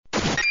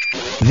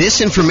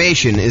This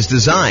information is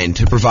designed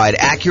to provide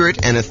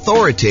accurate and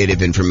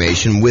authoritative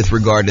information with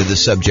regard to the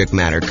subject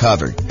matter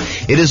covered.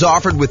 It is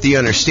offered with the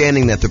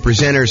understanding that the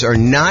presenters are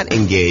not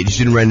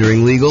engaged in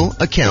rendering legal,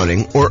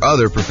 accounting, or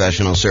other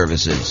professional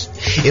services.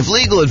 If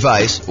legal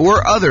advice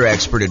or other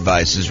expert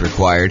advice is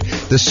required,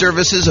 the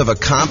services of a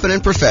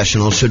competent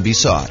professional should be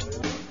sought.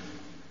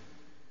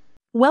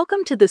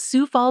 Welcome to the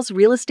Sioux Falls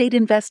Real Estate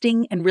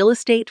Investing and Real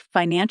Estate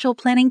Financial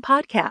Planning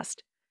Podcast.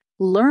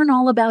 Learn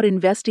all about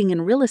investing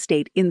in real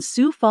estate in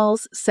Sioux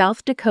Falls,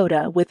 South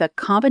Dakota with a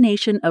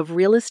combination of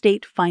real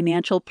estate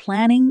financial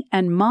planning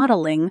and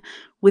modeling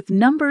with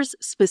numbers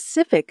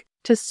specific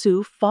to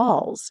Sioux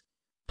Falls,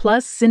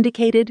 plus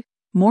syndicated,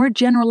 more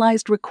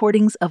generalized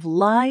recordings of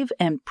live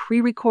and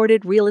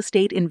pre-recorded real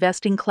estate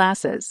investing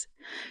classes,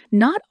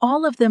 not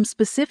all of them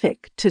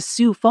specific to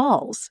Sioux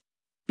Falls.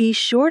 Be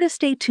sure to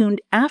stay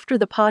tuned after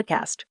the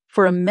podcast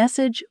for a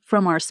message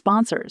from our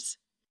sponsors.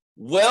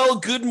 Well,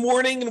 good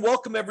morning and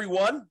welcome,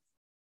 everyone.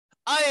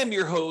 I am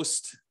your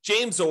host,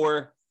 James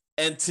Orr,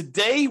 and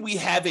today we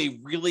have a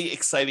really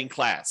exciting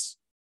class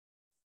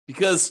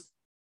because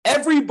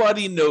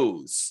everybody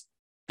knows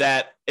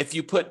that if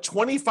you put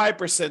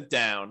 25%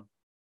 down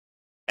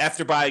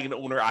after buying an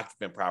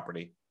owner-occupant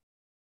property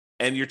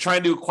and you're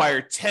trying to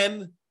acquire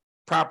 10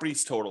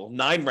 properties total,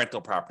 9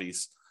 rental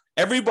properties,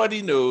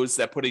 everybody knows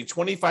that putting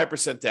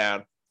 25%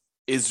 down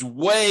is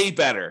way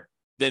better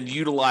than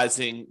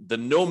utilizing the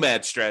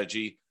Nomad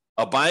strategy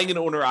of buying an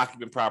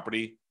owner-occupant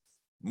property,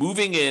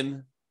 moving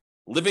in,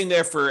 living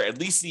there for at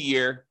least a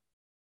year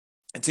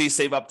until you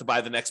save up to buy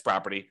the next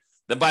property,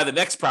 then buy the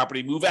next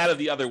property, move out of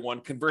the other one,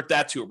 convert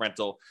that to a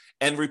rental,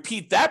 and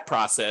repeat that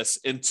process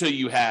until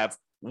you have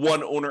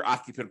 1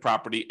 owner-occupant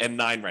property and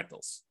 9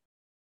 rentals.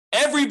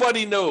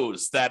 Everybody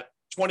knows that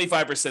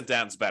 25%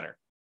 down is better.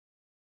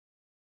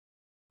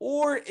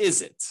 Or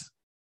is it?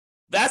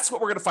 That's what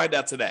we're going to find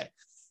out today.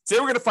 Today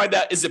we're going to find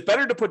out, is it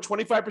better to put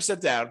 25%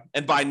 down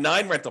and buy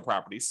 9 rental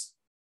properties?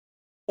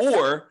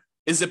 Or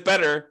is it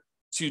better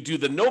to do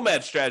the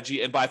Nomad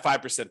strategy and buy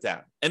 5%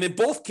 down? And in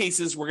both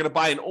cases, we're going to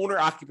buy an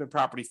owner-occupant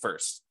property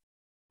first.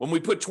 When we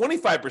put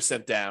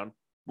 25% down,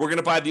 we're going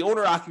to buy the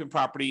owner-occupant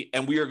property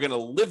and we are going to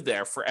live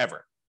there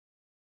forever.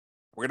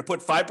 We're going to put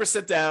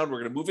 5% down.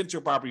 We're going to move into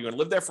a property. You're going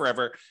to live there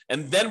forever.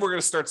 And then we're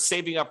going to start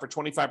saving up for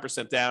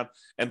 25% down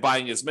and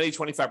buying as many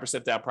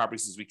 25% down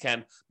properties as we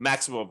can,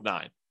 maximum of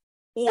 9.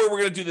 Or we're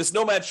going to do this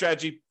Nomad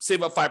strategy,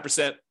 save up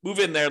 5%, move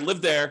in there,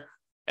 live there.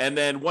 And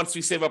then once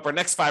we save up our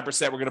next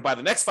 5%, we're going to buy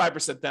the next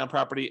 5% down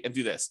property and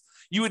do this.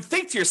 You would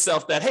think to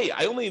yourself that, hey,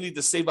 I only need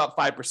to save up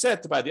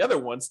 5% to buy the other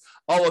ones.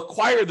 I'll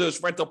acquire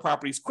those rental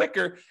properties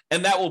quicker,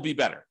 and that will be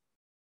better.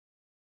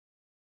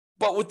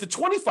 But with the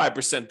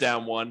 25%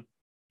 down one,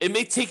 it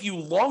may take you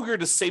longer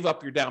to save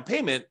up your down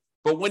payment.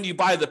 But when you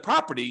buy the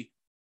property,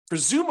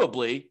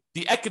 presumably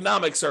the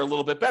economics are a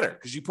little bit better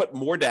because you put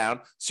more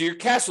down, so your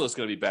cash flow is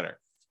going to be better.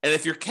 And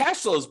if your cash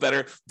flow is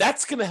better,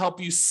 that's going to help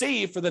you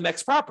save for the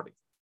next property.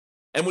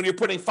 And when you're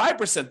putting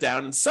 5%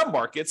 down in some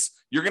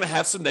markets, you're going to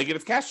have some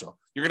negative cash flow.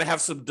 You're going to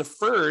have some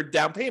deferred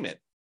down payment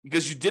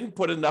because you didn't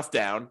put enough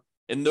down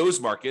in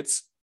those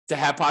markets to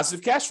have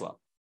positive cash flow.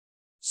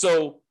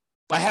 So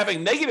by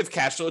having negative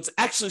cash flow, it's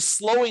actually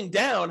slowing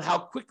down how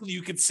quickly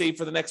you can save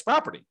for the next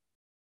property.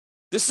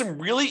 There's some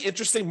really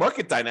interesting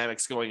market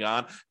dynamics going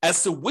on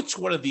as to which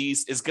one of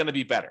these is going to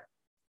be better.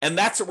 And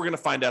that's what we're going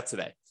to find out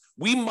today.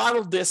 We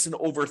modeled this in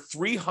over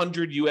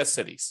 300 U.S.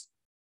 cities.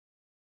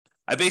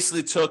 I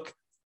basically took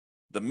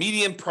the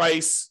median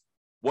price,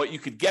 what you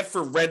could get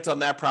for rent on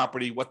that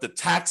property, what the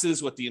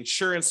taxes, what the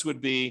insurance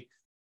would be,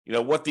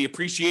 what the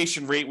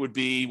appreciation rate would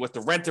be, what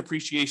the rent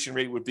appreciation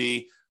rate would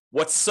be,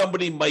 what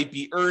somebody might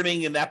be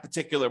earning in that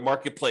particular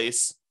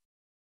marketplace.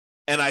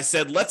 And I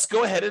said, let's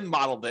go ahead and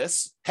model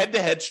this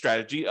head-to-head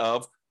strategy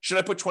of, should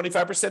I put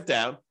 25%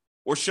 down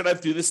or should I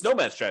do this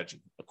Nomad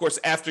strategy? Of course,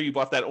 after you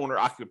bought that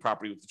owner-occupant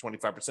property with the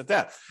 25%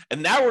 down.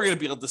 And now we're going to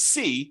be able to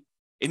see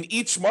in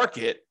each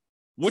market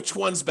which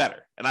one's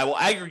better. And I will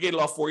aggregate it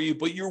all for you,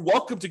 but you're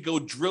welcome to go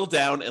drill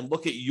down and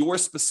look at your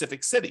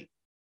specific city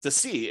to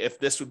see if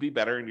this would be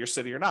better in your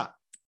city or not.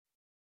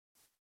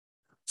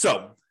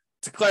 So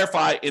to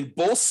clarify, in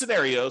both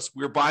scenarios,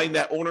 we're buying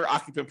that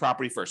owner-occupant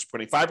property first. We're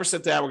putting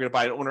 5% down, we're going to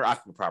buy an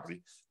owner-occupant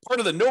property. Part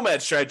of the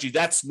Nomad strategy,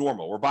 that's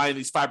normal. We're buying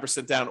these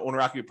 5% down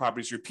owner-occupant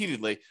properties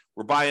repeatedly.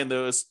 We're buying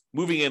those,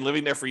 moving in,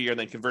 living there for a year, and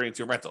then converting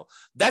to a rental.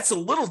 That's a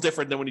little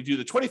different than when you do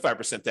the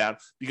 25% down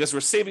because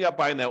we're saving up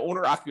buying that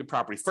owner-occupant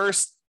property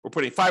first. We're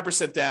putting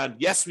 5% down.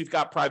 Yes, we've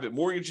got private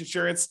mortgage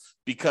insurance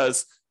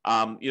because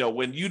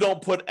when you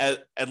don't put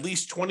at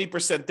least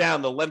 20%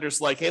 down, the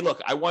lender's like, hey,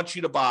 look, I want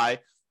you to buy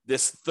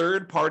this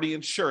third-party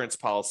insurance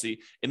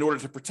policy in order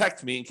to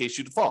protect me in case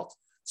you default.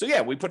 So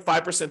yeah, we put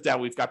 5% down,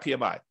 we've got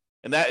PMI.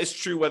 And that is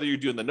true whether you're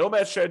doing the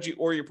Nomad strategy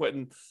or you're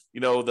putting,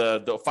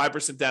 the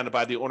 5% down to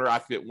buy the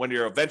owner-occupant when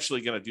you're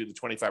eventually going to do the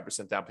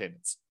 25% down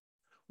payments.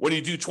 When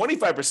you do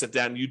 25%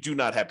 down, you do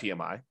not have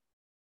PMI.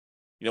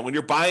 When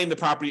you're buying the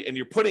property and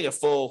you're putting a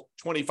full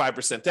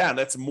 25% down,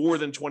 that's more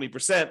than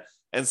 20%.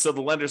 And so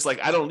the lender's like,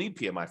 I don't need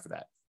PMI for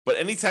that. But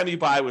anytime you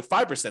buy with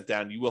 5%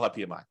 down, you will have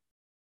PMI.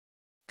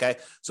 Okay.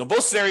 So in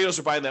both scenarios,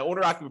 we're buying that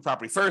owner-occupant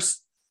property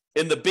first.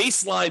 In the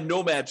baseline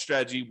Nomad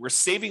strategy, we're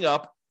saving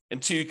up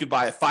until you could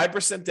buy a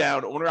 5%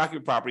 down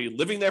owner-occupant property,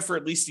 living there for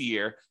at least a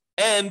year,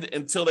 and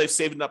until they've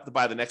saved enough to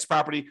buy the next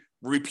property.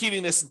 We're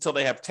repeating this until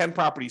they have 10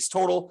 properties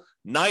total,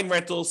 9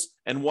 rentals,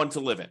 and 1 to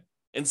live in.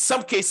 In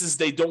some cases,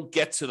 they don't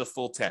get to the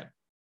full 10.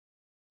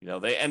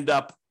 They end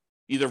up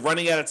either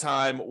running out of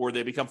time or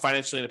they become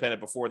financially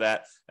independent before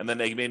that, and then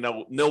they may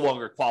no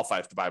longer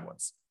qualify to buy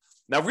ones.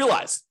 Now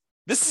realize,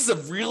 this is a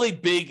really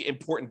big,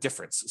 important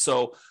difference.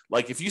 So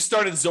like if you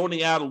started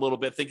zoning out a little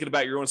bit, thinking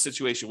about your own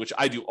situation, which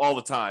I do all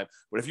the time,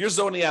 but if you're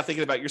zoning out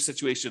thinking about your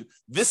situation,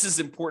 this is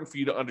important for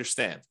you to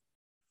understand.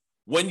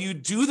 When you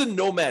do the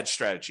Nomad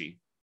strategy,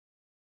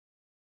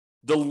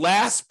 the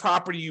last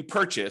property you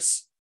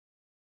purchase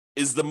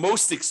is the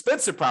most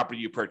expensive property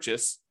you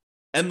purchase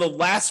and the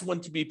last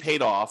one to be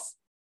paid off,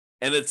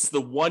 and it's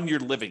the one you're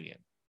living in.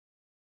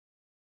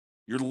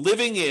 You're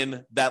living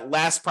in that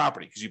last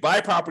property because you buy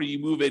a property, you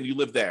move in, you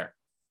live there.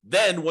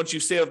 Then once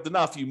you've saved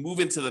enough, you move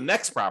into the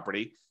next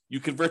property, you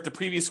convert the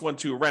previous one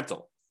to a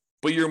rental.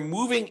 But you're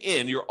moving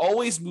in, you're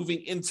always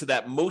moving into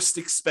that most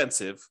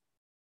expensive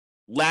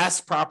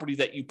last property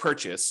that you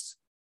purchased.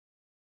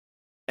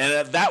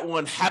 And that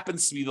one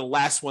happens to be the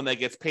last one that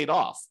gets paid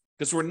off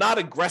because we're not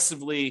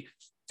aggressively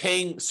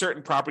paying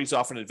certain properties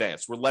off in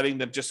advance. We're letting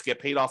them just get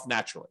paid off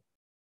naturally.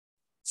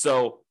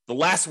 So the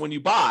last one you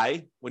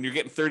buy when you're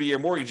getting 30-year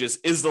mortgages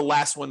is the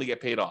last one to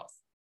get paid off.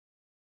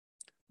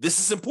 This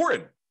is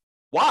important.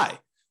 Why?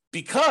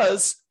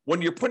 Because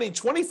when you're putting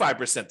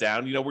 25%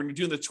 down, when you're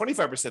doing the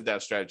 25% down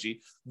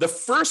strategy, the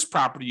first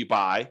property you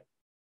buy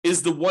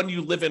is the one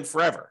you live in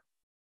forever.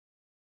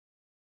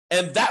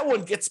 And that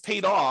one gets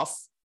paid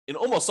off in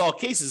almost all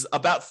cases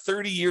about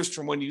 30 years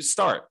from when you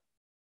start.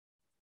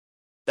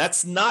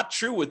 That's not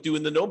true with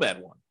doing the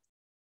Nomad one.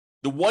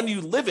 The one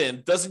you live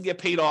in doesn't get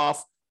paid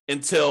off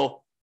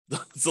until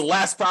it's the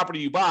last property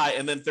you buy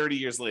and then 30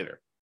 years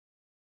later.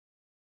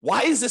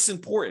 Why is this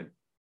important?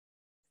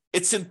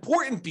 It's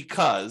important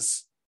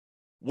because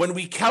when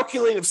we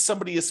calculate if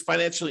somebody is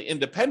financially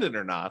independent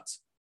or not,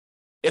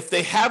 if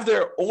they have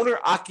their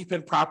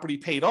owner-occupant property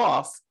paid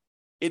off,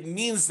 it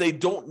means they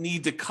don't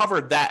need to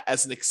cover that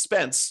as an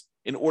expense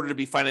in order to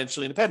be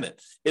financially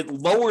independent. It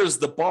lowers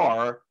the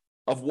bar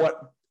of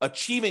what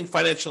achieving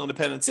financial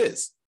independence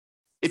is.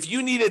 If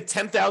you needed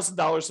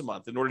 $10,000 a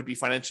month in order to be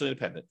financially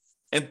independent,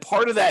 and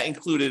part of that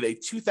included a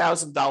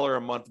 $2,000 a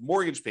month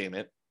mortgage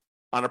payment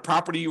on a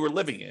property you were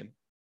living in,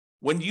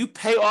 when you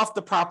pay off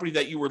the property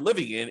that you were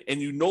living in and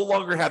you no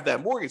longer have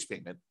that mortgage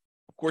payment,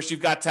 of course,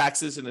 you've got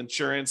taxes and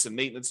insurance and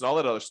maintenance and all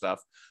that other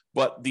stuff,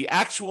 but the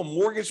actual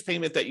mortgage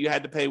payment that you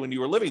had to pay when you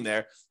were living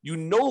there, you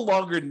no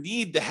longer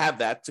need to have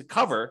that to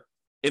cover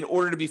in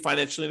order to be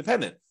financially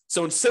independent.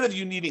 So instead of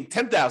you needing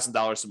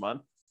 $10,000 a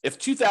month, if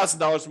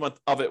 $2,000 a month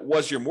of it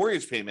was your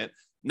mortgage payment,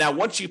 now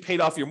once you paid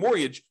off your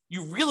mortgage,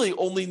 you really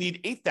only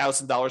need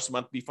 $8,000 a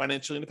month to be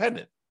financially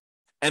independent.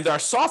 And our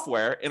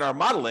software in our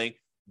modeling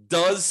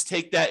does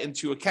take that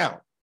into account.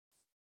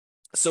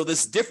 So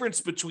this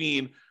difference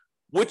between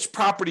which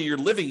property you're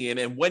living in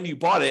and when you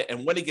bought it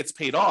and when it gets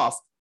paid off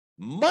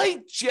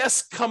might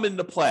just come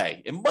into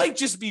play. It might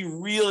just be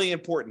really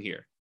important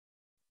here,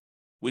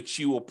 which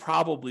you will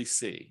probably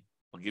see.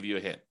 I'll give you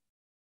a hint.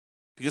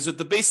 Because with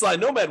the baseline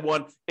Nomad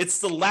one, it's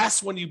the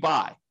last one you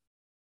buy.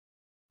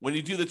 When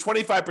you do the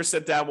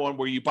 25% down one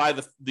where you buy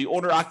the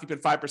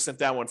owner-occupant 5%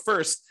 down one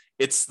first,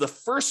 it's the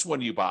first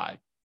one you buy.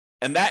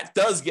 And that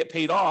does get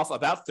paid off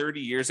about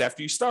 30 years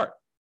after you start.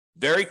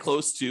 Very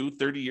close to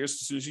 30 years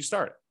as soon as you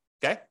start.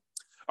 Okay?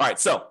 All right,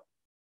 so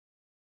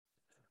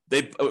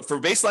for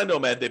baseline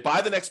Nomad, they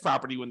buy the next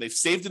property when they've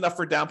saved enough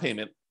for down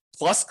payment,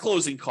 plus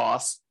closing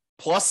costs,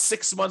 plus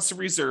 6 months of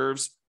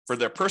reserves for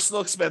their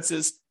personal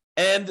expenses,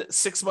 and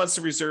 6 months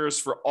of reserves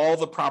for all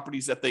the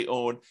properties that they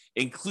own,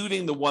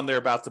 including the one they're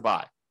about to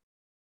buy.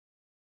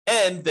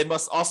 And they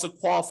must also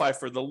qualify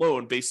for the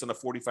loan based on a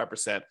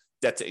 45%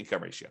 debt to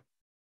income ratio.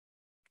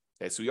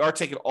 Okay, so we are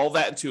taking all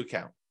that into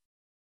account.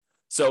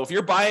 So if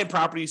you're buying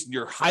properties and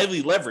you're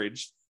highly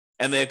leveraged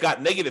and they've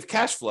got negative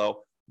cash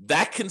flow,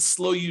 that can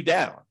slow you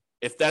down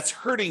if that's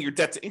hurting your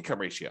debt to income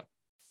ratio.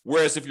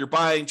 Whereas if you're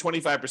buying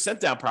 25%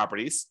 down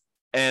properties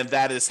and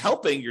that is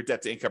helping your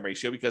debt to income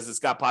ratio because it's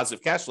got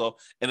positive cash flow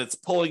and it's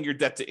pulling your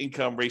debt to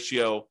income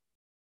ratio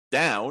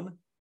down,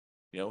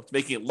 it's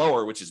making it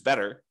lower, which is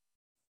better,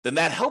 then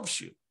that helps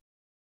you.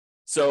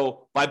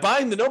 So by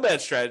buying the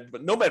Nomad strategy,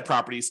 but Nomad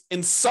properties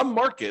in some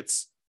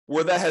markets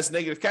where that has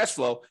negative cash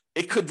flow,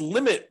 it could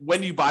limit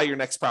when you buy your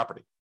next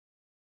property.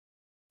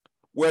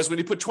 Whereas when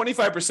you put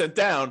 25%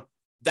 down,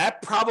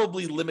 that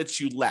probably limits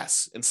you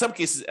less. In some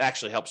cases, it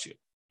actually helps you.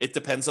 It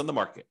depends on the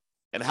market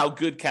and how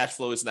good cash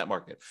flow is in that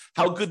market,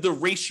 how good the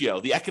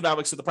ratio, the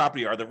economics of the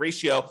property are, the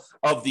ratio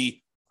of the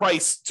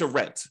price to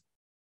rent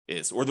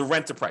is, or the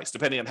rent to price,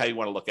 depending on how you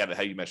want to look at it,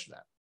 how you measure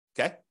that.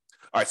 Okay?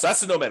 All right, so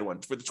that's the Nomad one.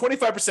 For the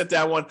 25%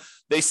 down one,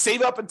 they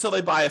save up until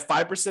they buy a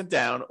 5%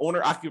 down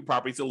owner-occupant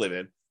property to live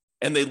in.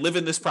 and they live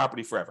in this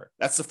property forever.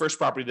 That's the first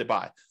property they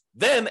buy.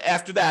 Then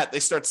after that, they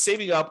start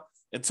saving up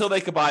until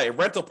they could buy a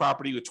rental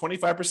property with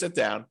 25%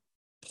 down,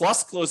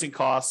 plus closing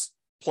costs,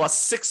 plus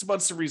 6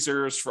 months of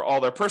reserves for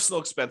all their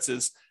personal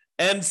expenses,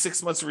 and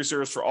 6 months of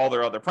reserves for all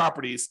their other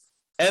properties.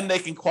 And they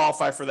can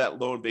qualify for that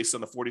loan based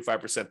on the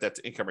 45% debt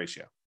to income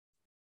ratio.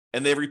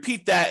 And they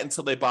repeat that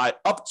until they buy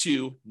up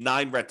to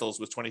 9 rentals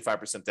with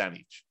 25% down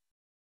each.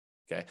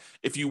 Okay.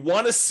 If you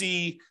want to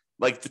see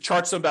like the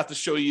charts I'm about to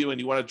show you and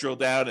you want to drill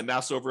down and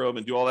mouse over them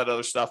and do all that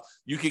other stuff,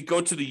 you can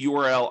go to the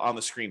URL on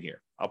the screen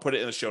here. I'll put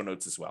it in the show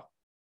notes as well.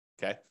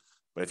 Okay.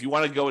 But if you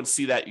want to go and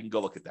see that, you can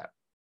go look at that.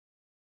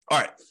 All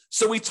right.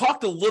 So we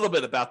talked a little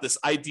bit about this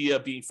idea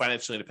of being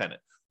financially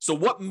independent. So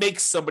what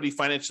makes somebody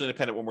financially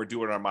independent when we're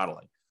doing our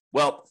modeling?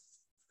 Well,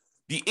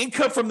 the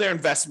income from their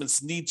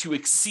investments need to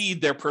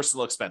exceed their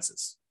personal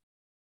expenses.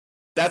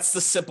 That's the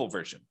simple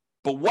version.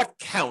 But what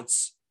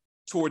counts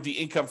toward the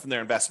income from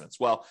their investments?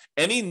 Well,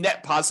 any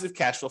net positive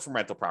cash flow from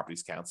rental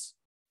properties counts.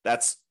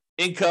 That's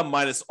income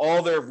minus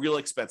all their real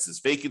expenses,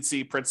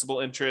 vacancy,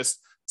 principal, interest,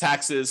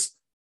 taxes,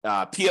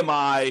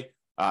 PMI,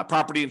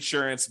 property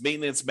insurance,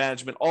 maintenance,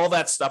 management, all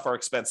that stuff are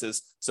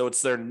expenses. So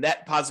it's their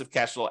net positive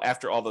cash flow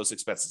after all those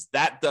expenses.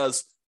 That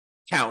does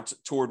count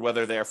toward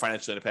whether they are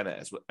financially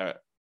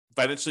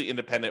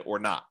independent or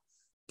not.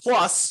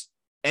 Plus,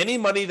 any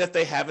money that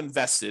they have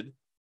invested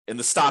in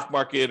the stock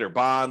market or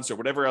bonds or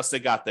whatever else they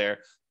got there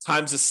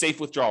times a safe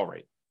withdrawal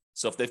rate.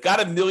 So if they've got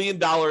 $1 million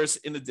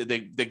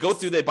they go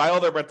through, they buy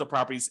all their rental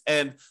properties,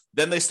 and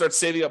then they start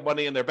saving up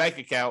money in their bank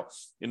account,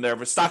 in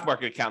their stock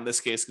market account in this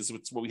case, because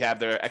it's what we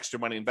have their extra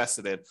money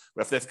invested in.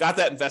 But if they've got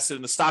that invested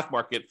in the stock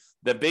market,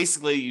 then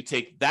basically you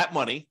take that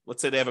money,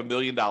 let's say they have $1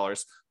 million,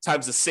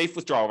 times the safe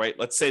withdrawal rate.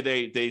 Let's say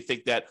they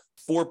think that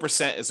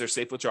 4% is their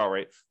safe withdrawal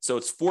rate. So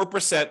it's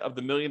 4% of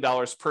the $1 million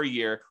per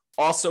year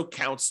also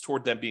counts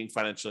toward them being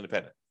financially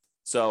independent.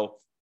 So,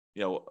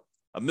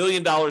 $1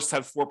 million times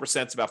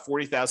 4% is about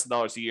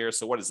 $40,000 a year.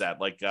 So what is that?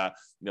 Like,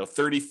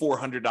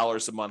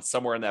 $3,400 a month,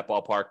 somewhere in that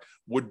ballpark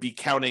would be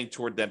counting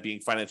toward them being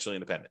financially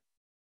independent.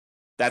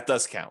 That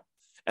does count.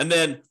 And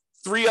then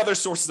 3 other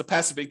sources of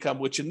passive income,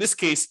 which in this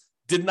case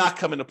did not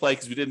come into play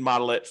because we didn't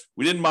model it.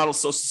 We didn't model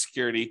Social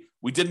Security.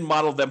 We didn't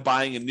model them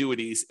buying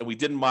annuities, and we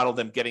didn't model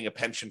them getting a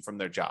pension from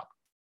their job.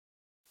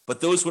 But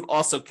those would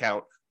also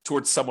count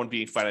towards someone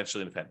being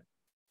financially independent.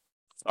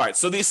 All right,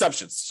 so the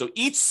assumptions. So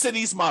each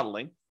city's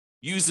modeling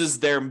uses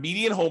their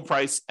median home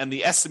price and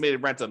the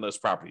estimated rent on those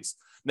properties.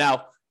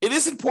 Now, it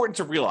is important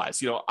to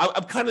realize,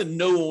 I'm kind of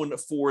known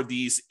for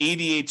these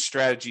 88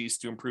 strategies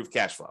to improve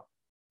cash flow,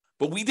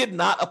 but we did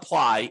not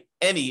apply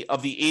any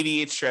of the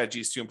 88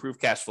 strategies to improve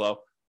cash flow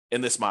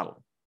in this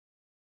modeling.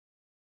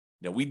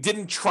 We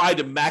didn't try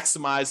to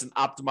maximize and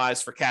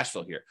optimize for cash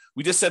flow here.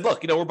 We just said,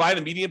 look, we're buying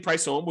a median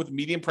price home with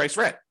median price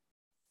rent.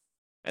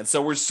 And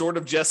so we're sort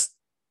of just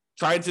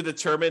trying to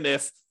determine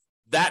if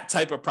that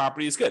type of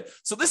property is good.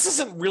 So this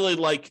isn't really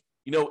like,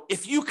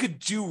 if you could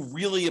do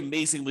really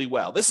amazingly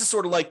well. This is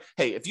sort of like,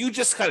 hey, if you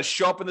just kind of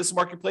show up in this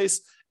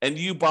marketplace and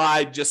you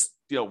buy just,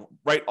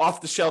 right off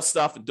the shelf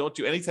stuff and don't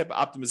do any type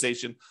of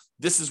optimization,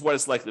 this is what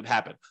is likely to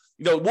happen.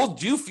 We'll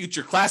do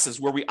future classes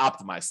where we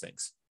optimize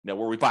things, where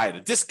we buy at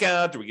a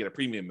discount or we get a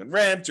premium in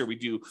rent or we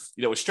do,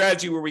 a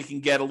strategy where we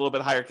can get a little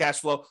bit higher cash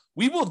flow.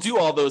 We will do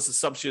all those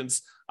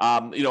assumptions,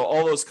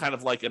 all those kind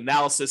of like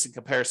analysis and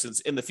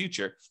comparisons in the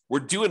future. We're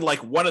doing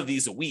like one of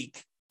these a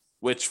week,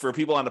 which for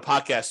people on the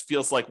podcast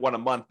feels like one a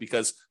month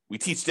because we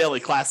teach daily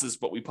classes,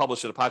 but we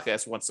publish a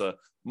podcast once a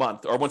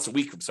month or once a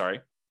week,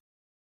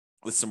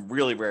 with some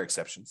really rare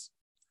exceptions.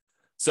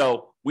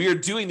 So we are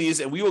doing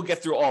these and we will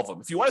get through all of them.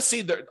 If you want to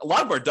see, a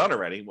lot of them are done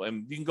already.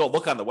 And you can go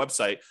look on the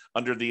website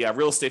under the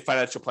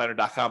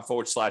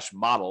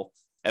realestatefinancialplanner.com/model,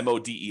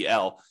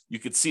 MODEL. You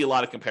can see a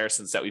lot of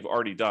comparisons that we've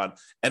already done.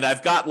 And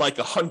I've got like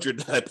 100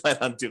 that I plan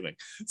on doing.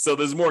 So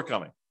there's more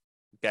coming.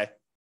 Okay.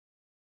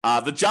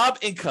 The job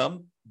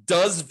income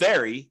does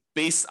vary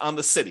based on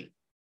the city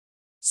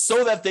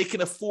so that they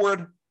can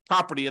afford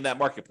property in that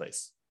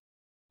marketplace.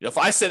 If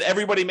I said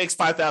everybody makes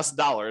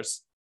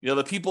 $5,000,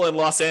 the people in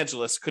Los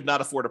Angeles could not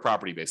afford a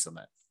property based on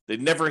that.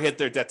 They'd never hit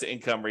their debt to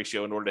income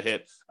ratio in order to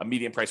hit a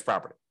median price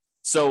property.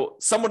 So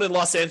someone in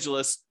Los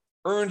Angeles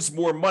earns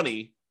more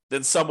money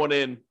than someone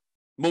in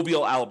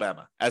Mobile,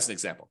 Alabama, as an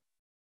example.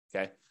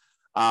 Okay.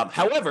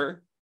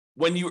 However,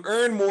 when you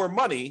earn more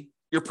money,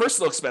 your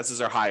personal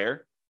expenses are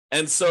higher.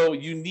 And so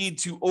you need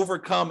to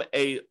overcome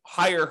a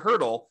higher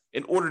hurdle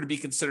in order to be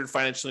considered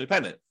financially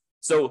independent.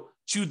 So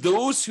to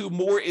those who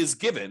more is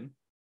given,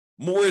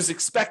 more is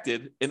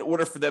expected in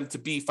order for them to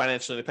be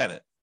financially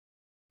independent.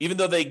 Even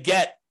though they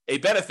get a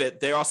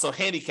benefit, they're also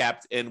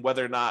handicapped in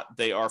whether or not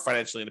they are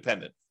financially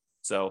independent.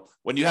 So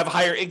when you have a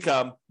higher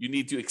income, you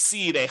need to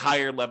exceed a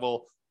higher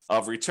level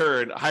of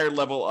return, a higher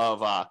level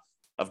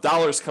of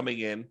dollars coming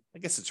in. I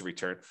guess it's a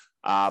return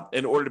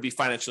in order to be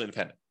financially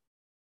independent.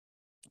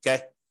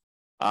 Okay.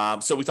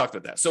 So we talked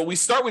about that. So we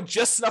start with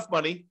just enough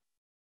money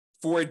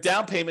for a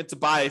down payment to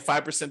buy a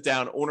 5%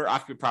 down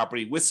owner-occupant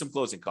property with some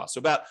closing costs. So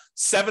about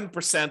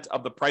 7%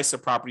 of the price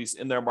of properties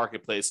in their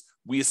marketplace,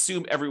 we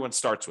assume everyone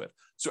starts with.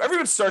 So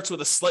everyone starts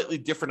with a slightly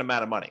different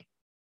amount of money,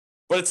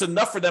 but it's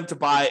enough for them to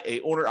buy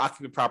a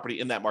owner-occupant property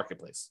in that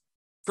marketplace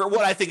for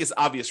what I think is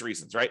obvious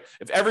reasons, right?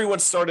 If everyone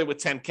started with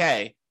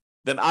 10K,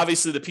 then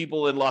obviously the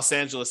people in Los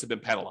Angeles have been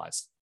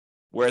penalized,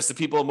 whereas the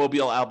people in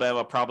Mobile,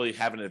 Alabama probably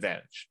have an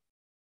advantage.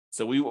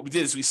 So what we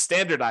did is we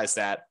standardized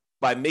that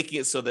by making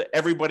it so that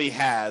everybody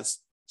has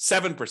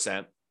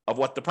 7% of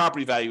what the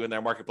property value in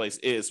their marketplace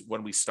is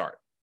when we start.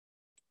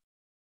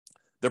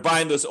 They're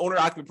buying those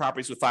owner-occupant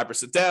properties with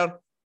 5% down,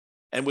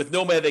 and with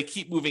Nomad, they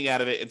keep moving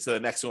out of it into the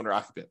next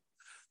owner-occupant.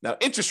 Now,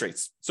 interest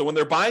rates. So when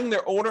they're buying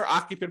their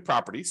owner-occupant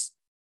properties,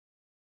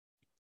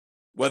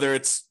 whether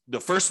it's the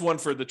first one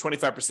for the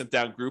 25%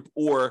 down group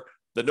or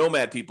the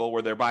Nomad people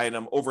where they're buying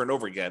them over and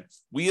over again,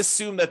 we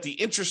assume that the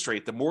interest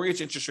rate, the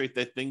mortgage interest rate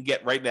that they can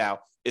get right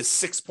now is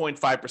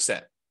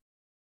 6.5%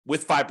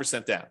 with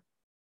 5% down.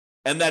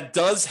 And that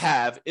does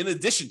have, in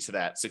addition to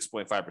that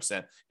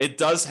 6.5%, it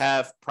does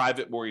have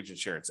private mortgage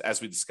insurance, as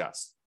we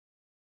discussed.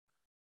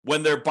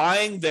 When they're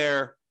buying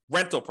their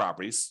rental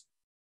properties,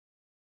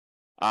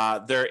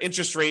 their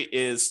interest rate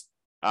is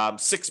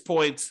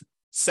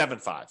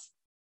 6.75.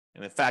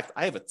 And in fact,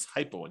 I have a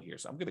typo in here,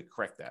 so I'm going to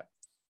correct that.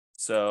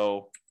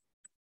 So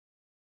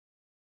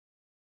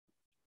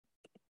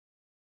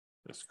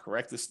let's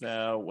correct this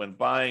now. When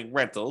buying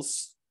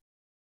rentals,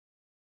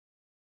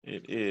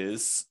 it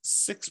is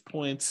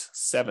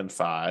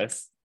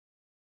 6.75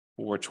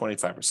 for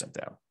 25%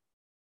 down.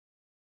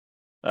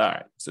 All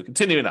right, so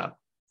continuing on.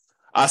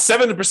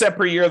 7%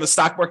 per year of the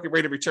stock market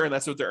rate of return.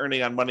 That's what they're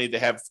earning on money they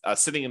have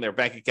sitting in their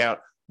bank account,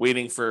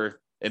 waiting for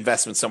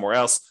investment somewhere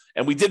else.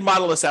 And we did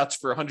model this out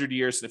for 100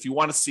 years. And if you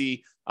want to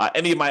see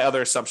any of my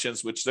other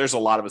assumptions, which there's a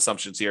lot of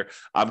assumptions here,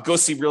 go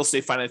see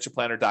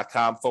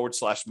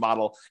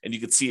realestatefinancialplanner.com/model, and you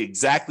can see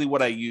exactly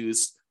what I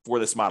use for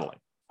this modeling.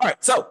 All right,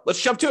 so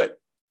let's jump to it.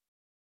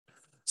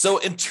 So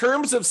in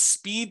terms of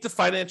speed to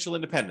financial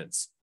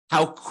independence,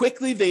 how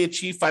quickly they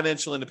achieve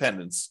financial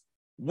independence,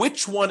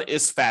 which one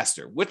is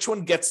faster? Which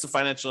one gets to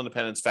financial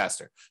independence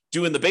faster?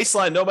 Doing the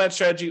baseline Nomad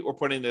strategy or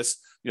putting this,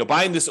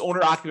 buying this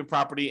owner-occupant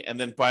property and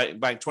then buying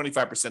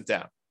 25%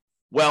 down?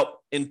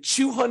 Well, in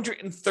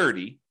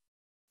 230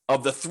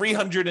 of the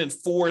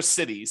 304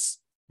 cities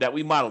that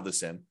we modeled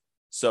this in,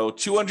 so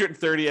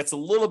 230, that's a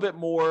little bit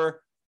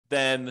more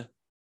than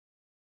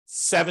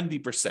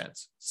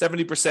 70%.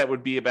 70%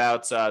 would be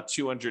about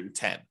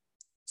 210.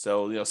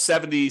 So,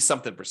 70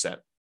 something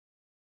percent.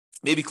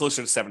 Maybe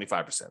closer to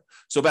 75%.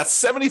 So about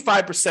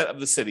 75% of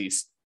the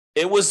cities,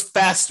 it was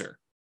faster.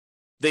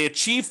 They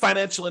achieved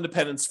financial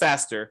independence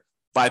faster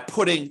by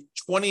putting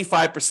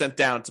 25%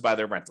 down to buy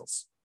their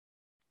rentals.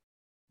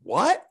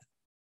 What?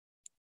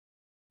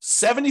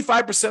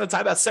 75% of the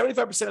time, about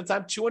 75% of the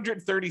time,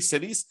 230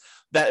 cities,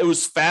 that it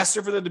was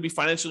faster for them to be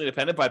financially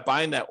independent by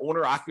buying that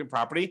owner-occupant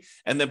property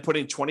and then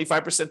putting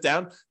 25%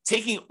 down,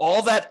 taking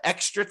all that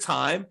extra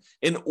time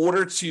in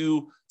order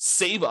to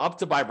save up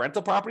to buy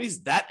rental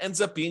properties, that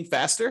ends up being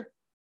faster?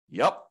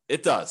 Yep,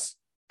 it does.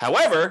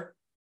 However,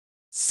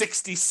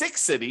 66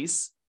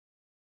 cities,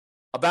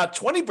 about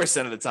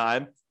 20% of the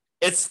time,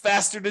 it's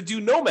faster to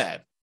do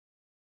Nomad.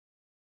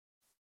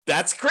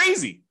 That's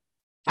crazy.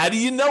 How do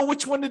you know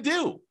which one to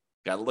do?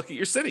 Got to look at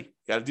your city.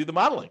 Got to do the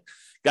modeling.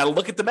 Got to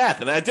look at the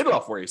math. And I did it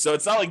all for you. So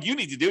it's not like you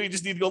need to do it. You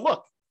just need to go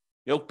look.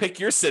 Pick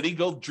your city,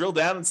 go drill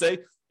down and say,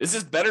 is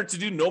this better to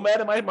do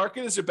Nomad in my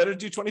market? Is it better to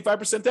do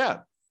 25%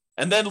 down?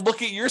 And then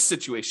look at your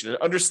situation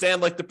and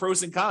understand the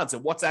pros and cons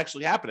and what's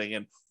actually happening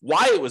and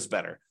why it was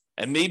better.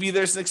 And maybe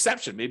there's an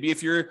exception. Maybe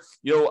if you're,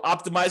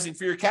 optimizing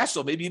for your cash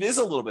flow, maybe it is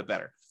a little bit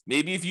better.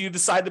 Maybe if you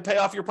decide to pay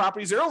off your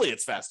properties early,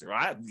 it's faster.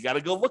 Right? You got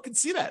to go look and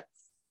see that.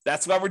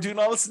 That's why we're doing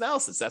all this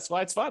analysis. That's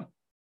why it's fun.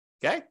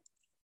 Okay.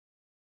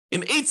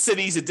 In 8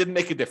 cities, it didn't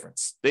make a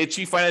difference. They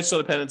achieved financial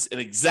independence in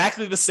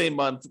exactly the same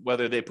month,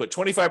 whether they put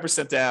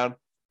 25% down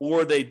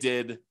or they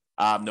did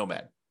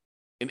Nomad.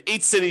 In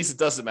 8 cities, it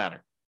doesn't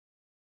matter.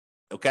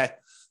 Okay.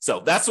 So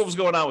that's what was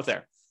going on with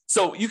there.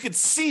 So you can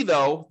see,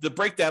 though, the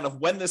breakdown of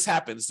when this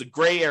happens. The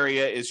gray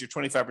area is your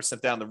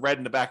 25% down. The red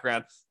in the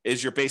background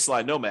is your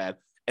baseline Nomad.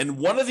 And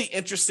one of the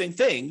interesting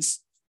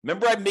things,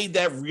 remember I made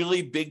that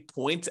really big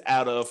point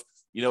out of,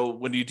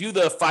 when you do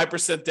the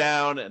 5%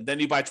 down and then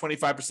you buy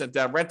 25%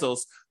 down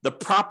rentals, the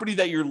property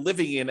that you're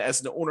living in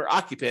as an owner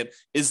occupant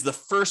is the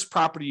first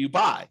property you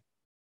buy.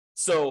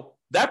 So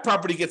that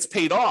property gets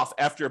paid off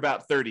after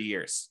about 30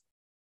 years.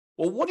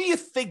 Well, what do you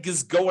think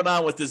is going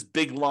on with this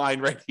big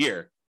line right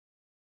here?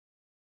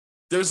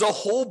 There's a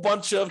whole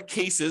bunch of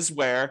cases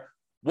where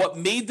what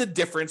made the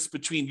difference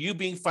between you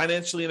being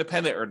financially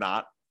independent or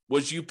not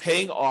was you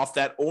paying off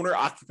that owner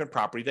occupant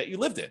property that you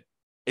lived in.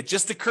 It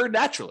just occurred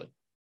naturally.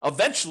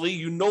 Eventually,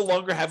 you no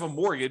longer have a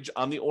mortgage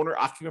on the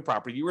owner-occupant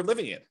property you were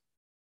living in.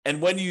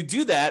 And when you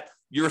do that,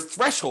 your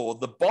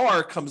threshold, the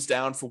bar, comes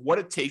down for what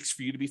it takes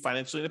for you to be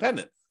financially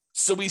independent.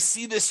 So we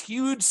see this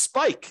huge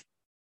spike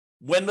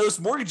when those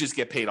mortgages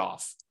get paid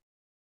off.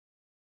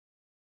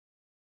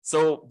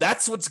 So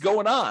that's what's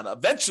going on.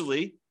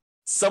 Eventually,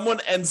 someone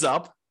ends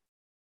up,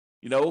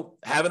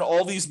 having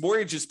all these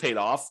mortgages paid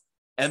off,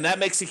 and that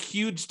makes a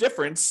huge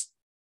difference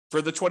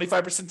for the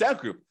 25% down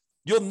group.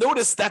 You'll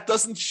notice that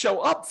doesn't show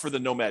up for the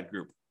Nomad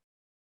group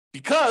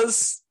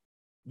because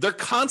they're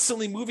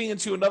constantly moving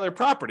into another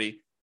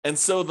property. And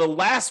so the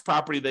last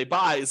property they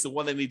buy is the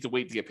one they need to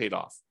wait to get paid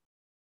off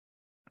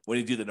when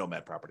you do the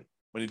Nomad property,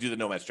 when you do the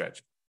Nomad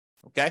strategy.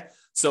 Okay.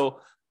 So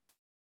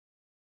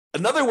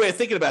another way of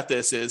thinking about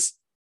this is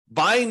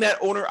buying that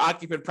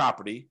owner-occupant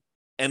property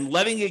and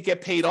letting it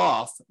get paid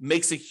off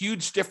makes a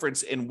huge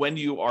difference in when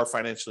you are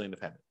financially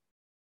independent,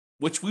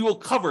 which we will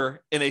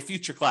cover in a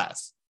future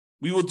class.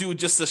 We will do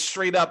just a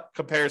straight up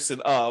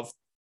comparison of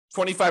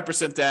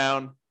 25%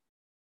 down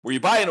where you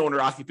buy an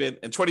owner-occupant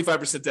and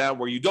 25% down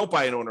where you don't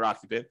buy an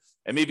owner-occupant,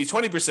 and maybe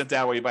 20%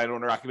 down where you buy an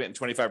owner-occupant and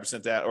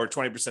 25% down, or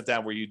 20%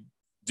 down where you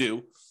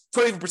do,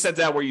 20%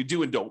 down where you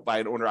do and don't buy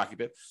an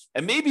owner-occupant.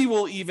 And maybe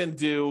we'll even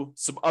do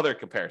some other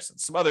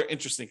comparisons, some other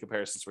interesting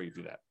comparisons where you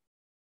do that.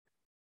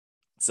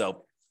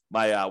 So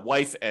my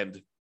wife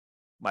and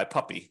my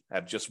puppy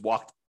have just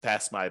walked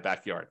past my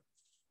backyard.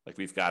 Like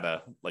we've got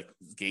a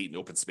gate and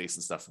open space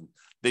and stuff. And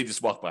they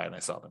just walked by and I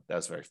saw them. That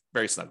was very,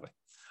 very snuggly.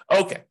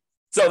 Okay.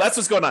 So that's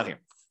what's going on here.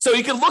 So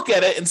you can look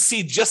at it and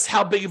see just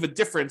how big of a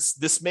difference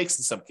this makes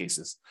in some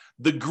cases.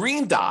 The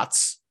green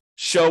dots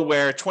show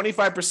where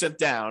 25%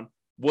 down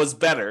was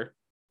better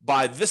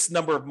by this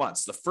number of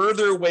months. The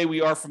further away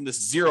we are from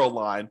this zero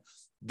line,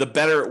 the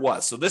better it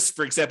was. So this,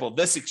 for example,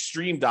 this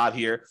extreme dot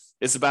here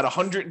is about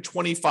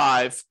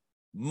 125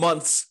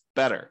 months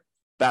better.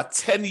 About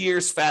 10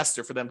 years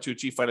faster for them to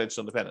achieve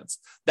financial independence.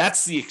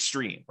 That's the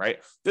extreme,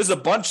 right? There's a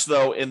bunch,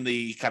 though, in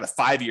the kind of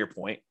 5-year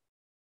point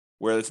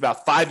where it's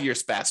about 5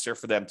 years faster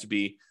for them to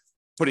be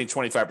putting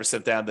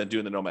 25% down than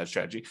doing the Nomad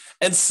strategy.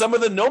 And some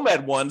of the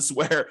Nomad ones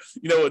where,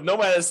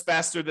 Nomad is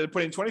faster than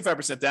putting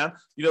 25% down,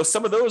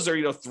 some of those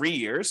are, 3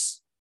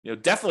 years,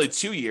 definitely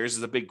 2 years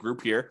is a big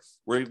group here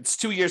where it's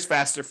 2 years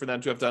faster for them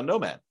to have done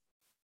Nomad.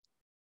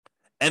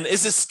 And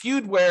is it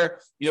skewed where,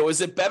 is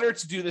it better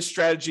to do this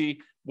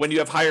strategy when you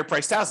have higher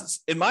priced houses?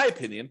 In my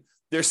opinion,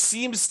 there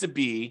seems to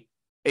be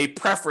a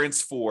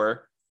preference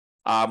for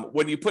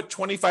when you put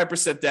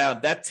 25% down,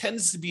 that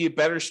tends to be a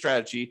better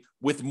strategy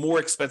with more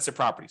expensive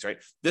properties, right?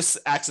 This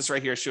axis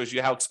right here shows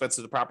you how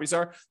expensive the properties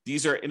are.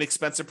 These are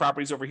inexpensive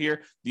properties over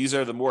here. These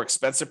are the more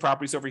expensive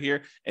properties over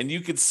here. And you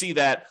can see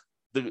that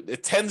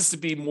it tends to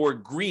be more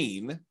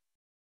green,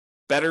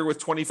 better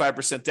with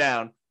 25%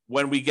 down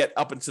when we get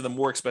up into the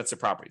more expensive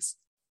properties.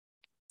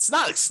 It's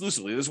not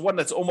exclusively. There's one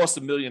that's almost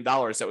 $1 million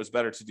that was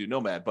better to do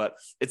Nomad, but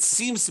it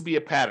seems to be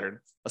a pattern,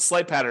 a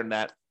slight pattern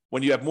that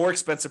when you have more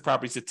expensive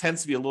properties, it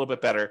tends to be a little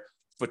bit better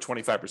to put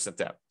 25%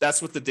 down.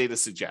 That's what the data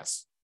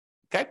suggests.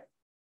 Okay.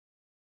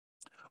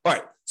 All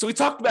right. So we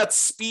talked about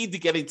speed to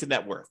getting to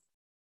net worth.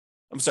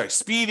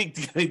 Speed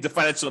to getting to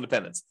financial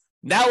independence.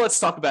 Now let's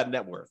talk about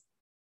net worth.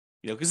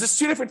 Because there's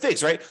two different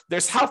things, right?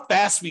 There's how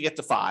fast we get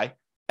to FI,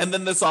 and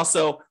then there's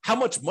also how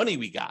much money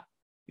we got.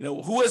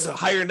 Who has a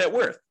higher net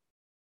worth?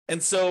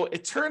 And so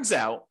it turns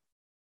out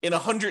in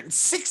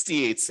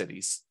 168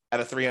 cities out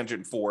of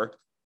 304,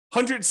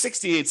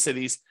 168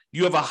 cities,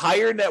 you have a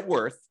higher net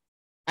worth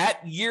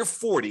at year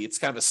 40. It's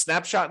kind of a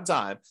snapshot in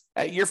time.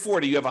 At year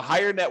 40, you have a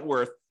higher net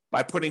worth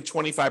by putting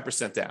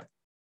 25% down.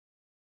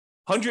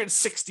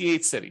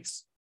 168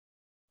 cities,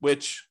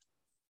 which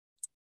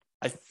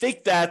I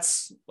think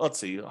that's,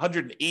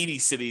 180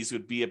 cities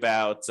would be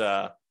about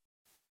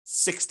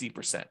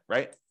 60%,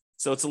 right?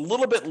 So it's a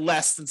little bit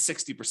less than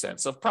 60%.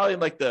 So probably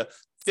like the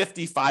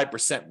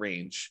 55%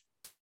 range,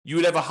 you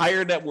would have a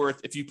higher net worth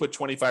if you put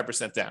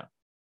 25% down.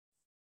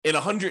 In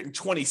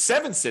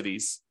 127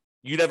 cities,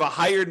 you'd have a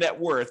higher net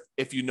worth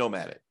if you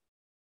Nomad it.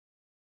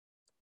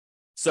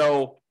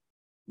 So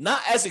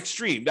not as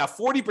extreme. Now,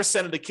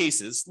 40% of the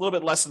cases, a little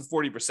bit less than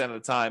 40% of the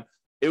time,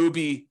 it would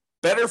be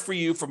better for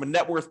you from a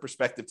net worth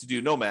perspective to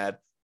do Nomad.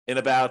 In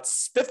about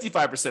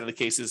 55% of the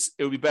cases,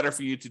 it would be better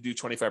for you to do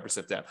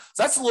 25% down.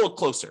 So that's a little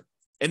closer.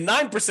 In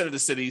 9% of the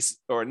cities,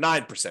 or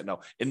 9%,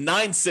 no, in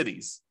 9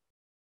 cities,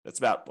 that's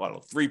about,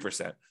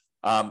 3%,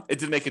 it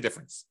didn't make a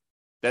difference.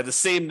 They had the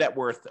same net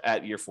worth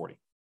at year 40.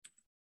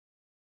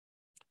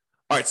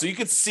 All right, so you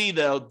can see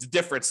the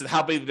difference and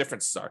how big the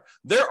differences are.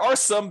 There are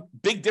some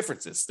big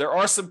differences. There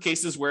are some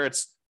cases where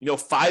it's,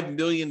 $5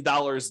 million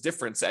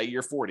difference at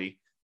year 40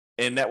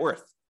 in net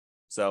worth.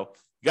 So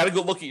you got to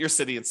go look at your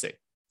city and see.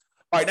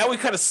 All right, now we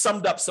kind of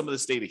summed up some of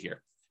this data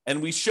here.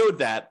 And we showed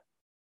that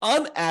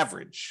on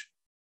average,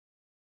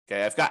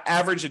 okay, I've got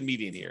average and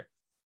median here.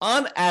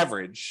 On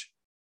average,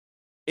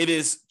 it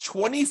is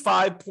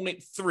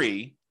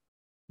 25.3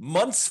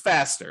 months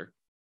faster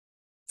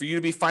for you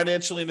to be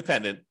financially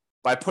independent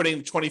by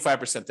putting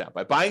 25% down,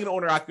 by buying an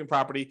owner-occupant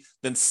property,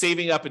 then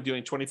saving up and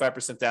doing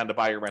 25% down to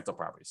buy your rental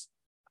properties.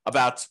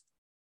 About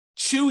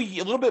a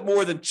little bit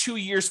more than 2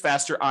 years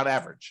faster on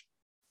average.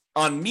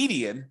 On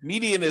median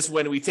is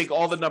when we take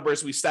all the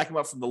numbers, we stack them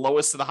up from the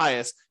lowest to the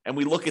highest, and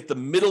we look at the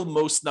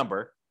middlemost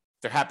number.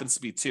 There happens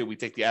to be 2. We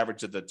take the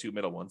average of the 2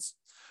 middle ones.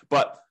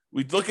 But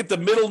We look at the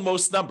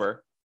middlemost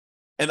number,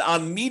 and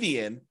on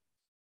median,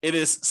 it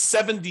is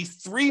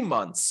 73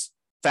 months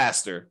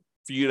faster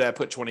for you to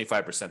put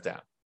 25%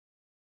 down.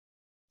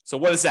 So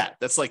what is that?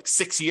 That's like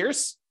 6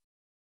 years?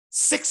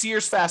 6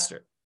 years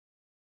faster.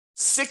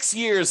 6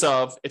 years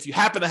of, if you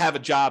happen to have a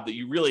job that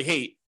you really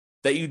hate,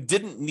 that you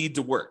didn't need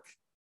to work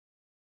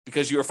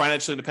because you were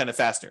financially independent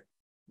faster.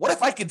 What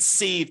if I could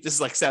save, this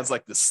is like, sounds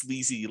like the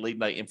sleazy late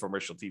night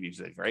infomercial TV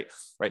thing, right?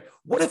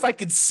 What if I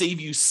could save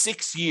you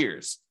 6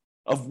 years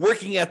of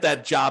working at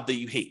that job that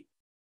you hate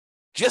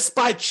just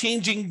by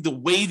changing the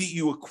way that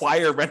you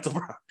acquire rental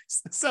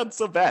properties? That sounds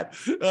so bad.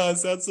 It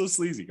sounds so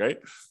sleazy, right?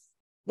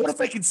 What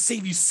if I could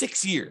save you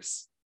 6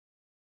 years?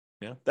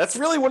 Yeah, that's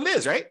really what it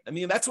is, right? I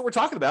mean, that's what we're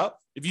talking about.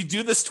 If you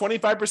do this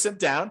 25%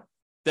 down,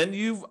 then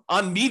you've,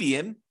 on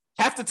median,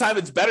 half the time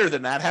it's better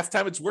than that. Half the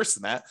time it's worse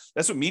than that.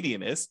 That's what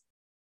median is.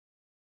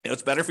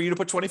 It's better for you to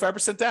put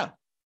 25% down.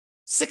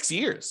 6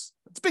 years.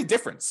 That's a big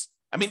difference.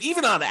 I mean,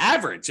 even on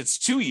average, it's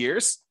 2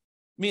 years.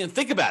 I mean,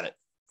 think about it.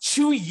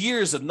 2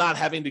 years of not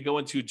having to go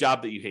into a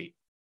job that you hate.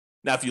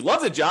 Now, if you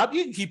love the job,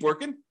 you can keep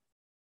working.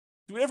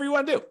 Do whatever you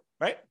want to do,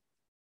 right?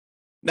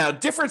 Now,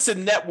 difference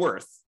in net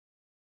worth.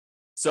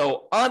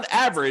 So on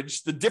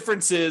average, the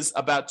difference is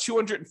about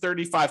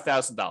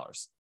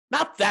 $235,000.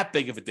 Not that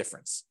big of a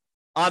difference.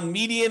 On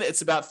median,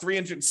 it's about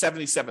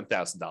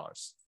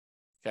 $377,000.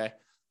 Okay.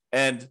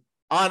 And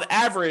on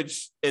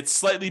average, it's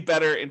slightly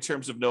better in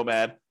terms of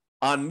Nomad.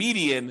 On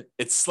median,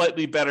 it's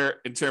slightly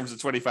better in terms of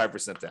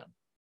 25% down.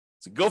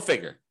 So go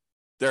figure.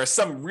 There are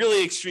some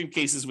really extreme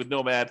cases with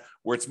Nomad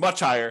where it's much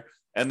higher,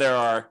 and there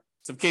are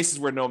some cases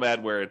where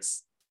Nomad where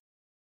it's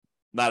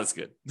not as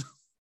good.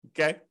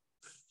 Okay.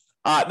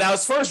 Now,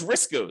 as far as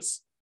risk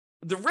goes,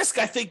 the risk,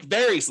 I think,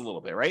 varies a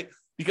little bit, right?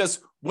 Because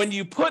when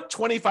you put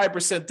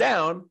 25%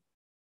 down,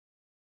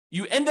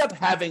 you end up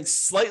having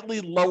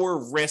slightly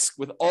lower risk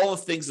with all the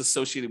things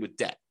associated with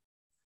debt.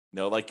 You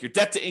know, like your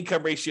debt to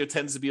income ratio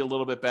tends to be a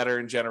little bit better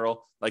in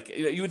general. Like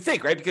you would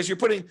think, right? Because you're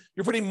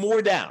putting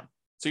more down.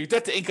 So your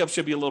debt to income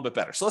should be a little bit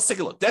better. So let's take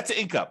a look. Debt to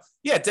income.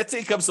 Yeah, debt to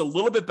income is a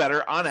little bit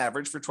better on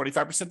average for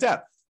 25% down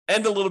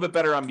and a little bit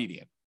better on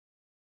median.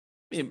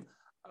 I mean,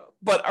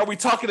 but are we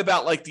talking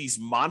about like these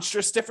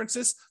monstrous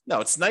differences?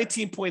 No, it's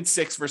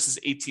 19.6 versus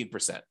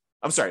 18%.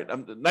 I'm sorry,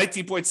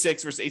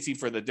 19.6 versus 18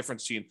 for the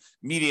difference between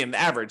median and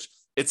average.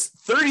 It's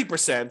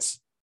 30%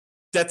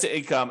 debt to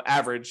income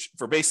average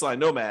for baseline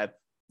Nomad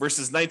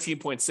versus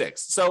 19.6.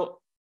 So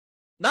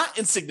not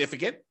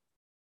insignificant,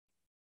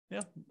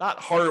 not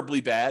horribly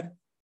bad.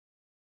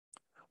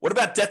 What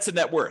about debt to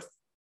net worth?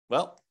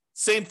 Well,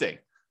 same thing.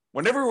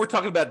 Whenever we're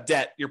talking about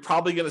debt, you're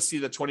probably going to see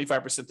that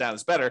 25% down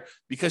is better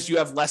because you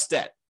have less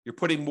debt. You're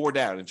putting more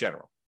down in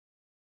general.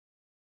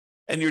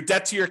 And your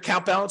debt to your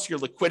account balance, your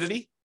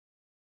liquidity.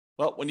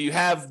 Well, when you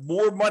have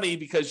more money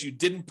because you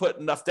didn't put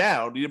enough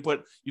down, you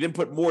didn't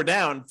put more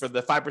down for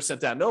the 5%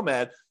 down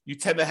Nomad, you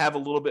tend to have a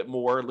little bit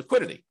more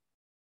liquidity.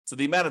 So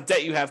the amount of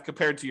debt you have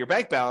compared to your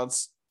bank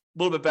balance, a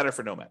little bit better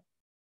for Nomad.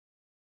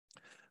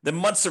 The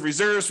months of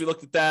reserves, we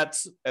looked at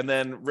that, and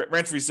then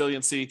rent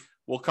resiliency,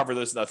 we'll cover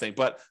those another thing.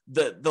 But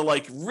the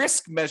like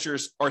risk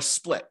measures are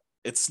split.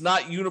 It's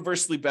not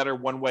universally better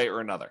one way or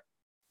another.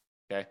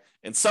 Okay.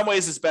 In some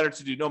ways, it's better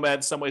to do Nomad.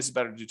 In some ways, it's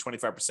better to do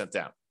 25%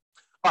 down.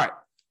 All right.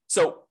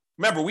 So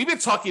remember, we've been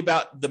talking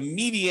about the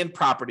median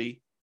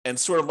property and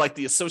sort of like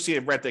the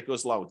associated rent that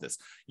goes along with this.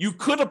 You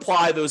could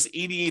apply those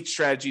 88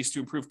 strategies to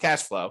improve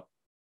cash flow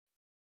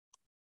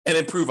and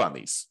improve on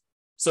these.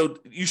 So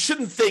you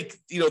shouldn't think,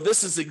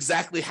 this is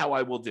exactly how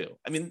I will do.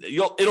 I mean,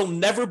 it'll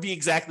never be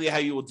exactly how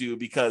you will do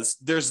because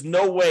there's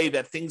no way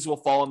that things will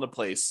fall into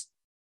place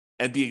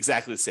and be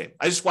exactly the same.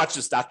 I just watched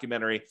this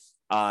documentary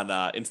on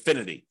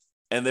Infinity.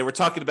 And they were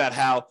talking about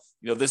how,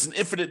 there's an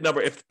infinite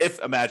number, if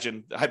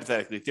imagine,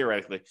 hypothetically,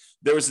 theoretically,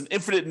 there was an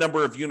infinite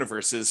number of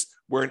universes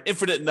where an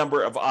infinite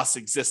number of us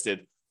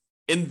existed.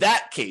 In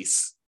that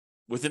case,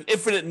 with an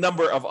infinite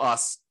number of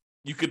us,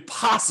 you could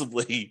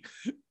possibly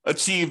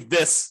achieve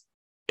this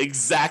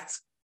exact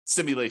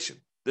simulation,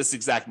 this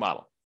exact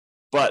model.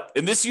 But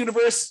in this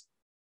universe,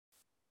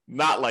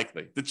 not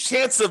likely. The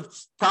chance of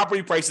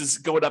property prices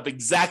going up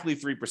exactly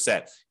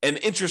 3% and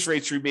interest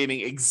rates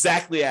remaining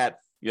exactly at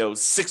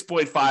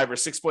 6.5 or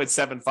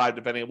 6.75,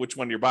 depending on which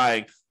one you're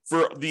buying,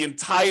 for the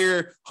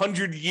entire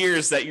 100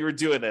 years that you were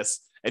doing this,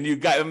 and you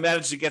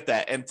managed to get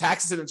that, and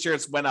taxes and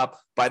insurance went up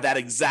by that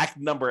exact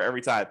number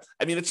every time.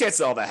 I mean, the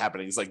chance of all that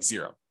happening is like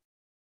zero.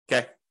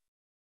 Okay.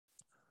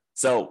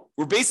 So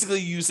we're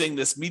basically using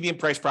this median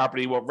price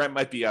property, what rent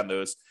might be on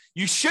those.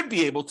 You should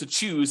be able to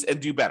choose and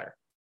do better,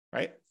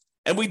 right?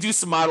 And we do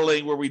some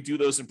modeling where we do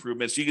those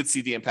improvements. You can see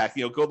the impact.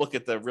 Go look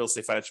at the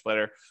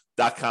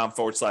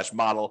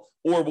realestatefinancialplanner.com/model,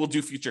 or we'll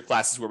do future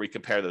classes where we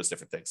compare those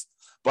different things.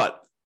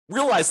 But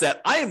realize that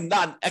I am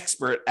not an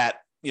expert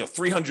at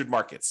 300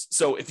 markets.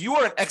 So if you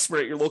are an expert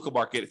at your local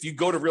market, if you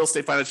go to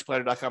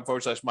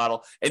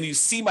realestatefinancialplanner.com/model and you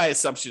see my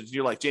assumptions,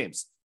 you're like,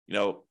 James,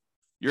 your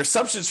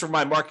assumptions for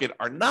my market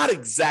are not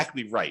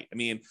exactly right. I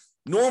mean,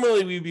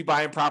 normally we'd be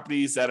buying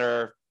properties that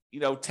are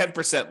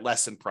 10%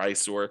 less in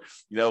price, or,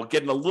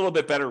 getting a little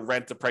bit better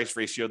rent to price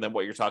ratio than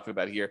what you're talking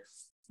about here.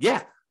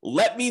 Yeah.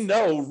 Let me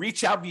know,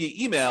 reach out via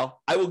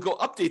email. I will go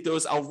update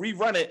those. I'll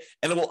rerun it,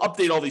 and it will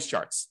update all these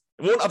charts.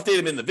 It won't update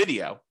them in the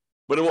video,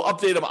 but it will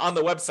update them on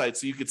the website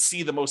so you could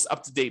see the most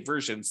up-to-date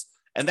versions.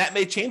 And that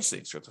may change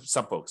things for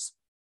some folks,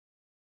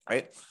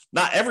 right?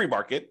 Not every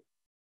market,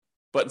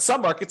 but in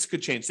some markets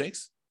could change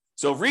things.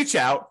 So reach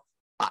out.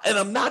 And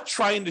I'm not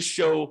trying to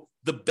show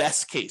the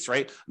best case,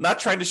 right? I'm not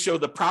trying to show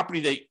the property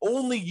that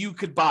only you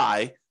could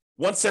buy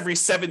once every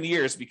 7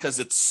 years because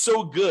it's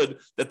so good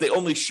that they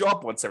only show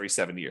up once every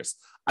 7 years.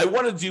 I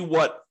want to do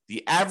what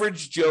the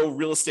average Joe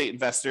real estate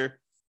investor,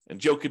 and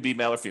Joe could be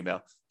male or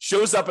female,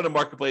 shows up in a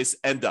marketplace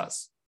and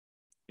does.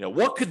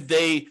 What could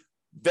they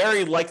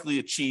very likely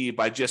achieve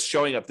by just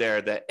showing up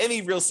there that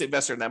any real estate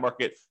investor in that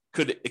market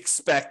could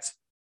expect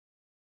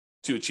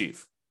to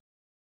achieve?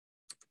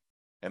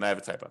 And I have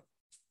a typo.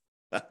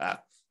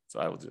 So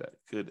I will do that.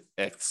 Could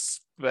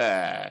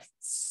expect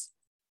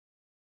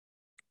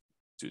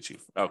to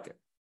achieve. Okay.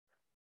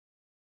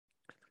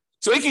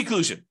 So in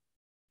conclusion,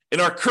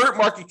 in our current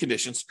market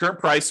conditions, current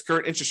price,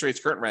 current interest rates,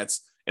 current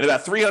rents, in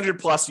about 300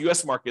 plus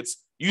US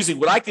markets, using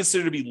what I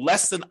consider to be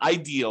less than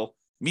ideal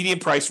median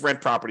price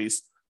rent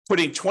properties,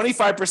 putting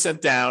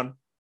 25% down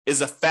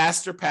is a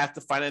faster path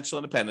to financial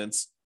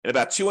independence in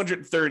about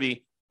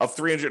 230 of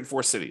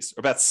 304 cities, or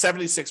about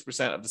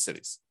 76% of the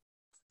cities.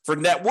 For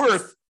net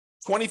worth,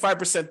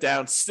 25%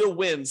 down still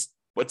wins,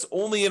 but it's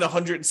only in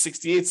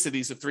 168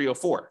 cities of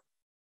 304.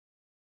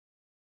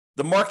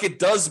 The market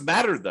does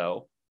matter,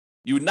 though.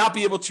 You would not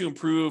be able to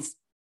improve.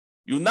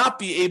 You will not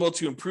be able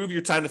to improve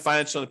your time to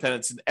financial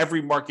independence in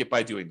every market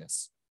by doing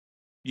this.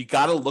 You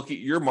got to look at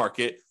your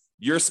market,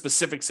 your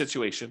specific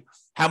situation,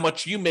 how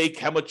much you make,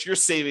 how much you're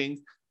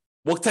saving,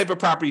 what type of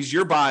properties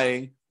you're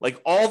buying. Like,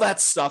 all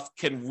that stuff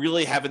can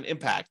really have an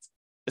impact,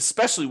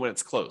 especially when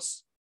it's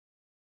close.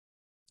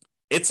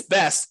 It's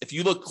best if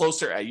you look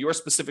closer at your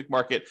specific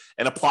market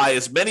and apply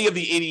as many of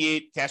the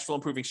 88 cash flow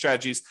improving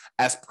strategies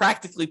as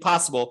practically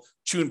possible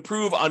to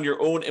improve on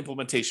your own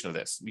implementation of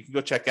this. You can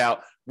go check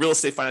out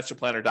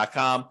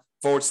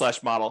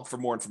realestatefinancialplanner.com/model for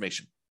more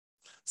information.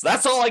 So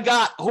that's all I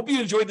got. I hope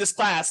you enjoyed this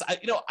class.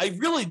 I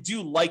really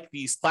do like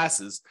these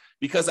classes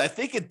because I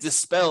think it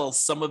dispels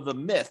some of the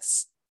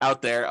myths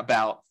out there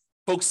about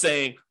folks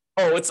saying,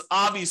 oh, it's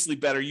obviously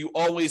better. You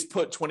always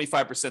put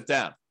 25%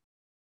 down.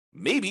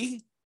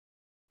 Maybe.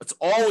 It's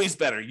always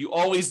better. You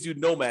always do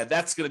Nomad.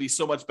 That's going to be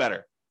so much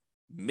better.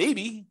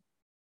 Maybe.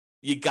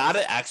 You got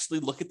to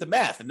actually look at the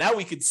math. And now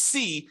we could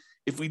see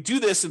if we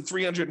do this in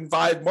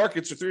 305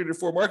 markets or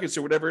 304 markets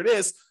or whatever it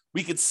is,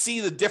 we could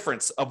see the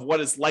difference of what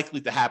is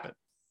likely to happen.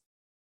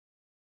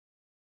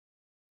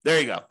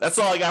 There you go. That's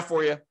all I got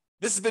for you.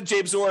 This has been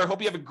James Orr.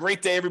 Hope you have a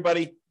great day,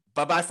 everybody.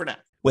 Bye-bye for now.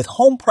 With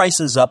home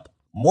prices up,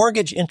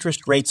 mortgage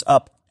interest rates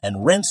up,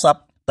 and rents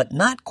up, but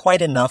not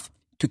quite enough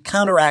to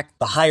counteract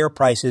the higher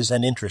prices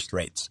and interest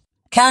rates.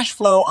 Cash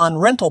flow on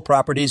rental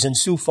properties in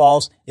Sioux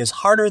Falls is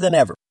harder than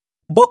ever.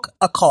 Book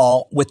a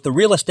call with the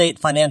Real Estate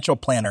Financial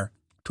Planner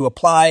to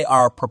apply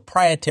our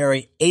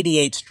proprietary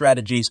 88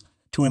 strategies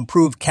to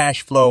improve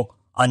cash flow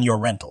on your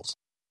rentals.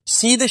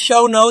 See the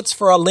show notes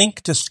for a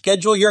link to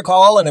schedule your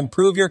call and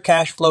improve your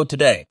cash flow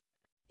today.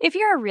 If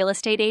you're a real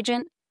estate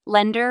agent,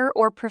 lender,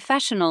 or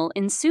professional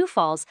in Sioux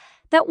Falls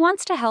that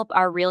wants to help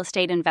our real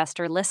estate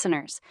investor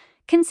listeners,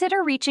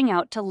 consider reaching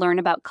out to learn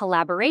about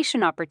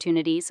collaboration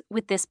opportunities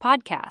with this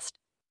podcast.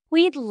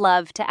 We'd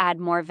love to add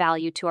more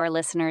value to our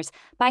listeners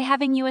by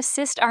having you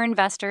assist our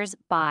investors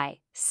buy,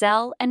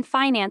 sell, and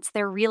finance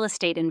their real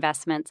estate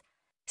investments.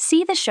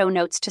 See the show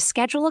notes to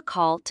schedule a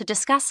call to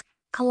discuss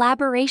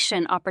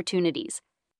collaboration opportunities.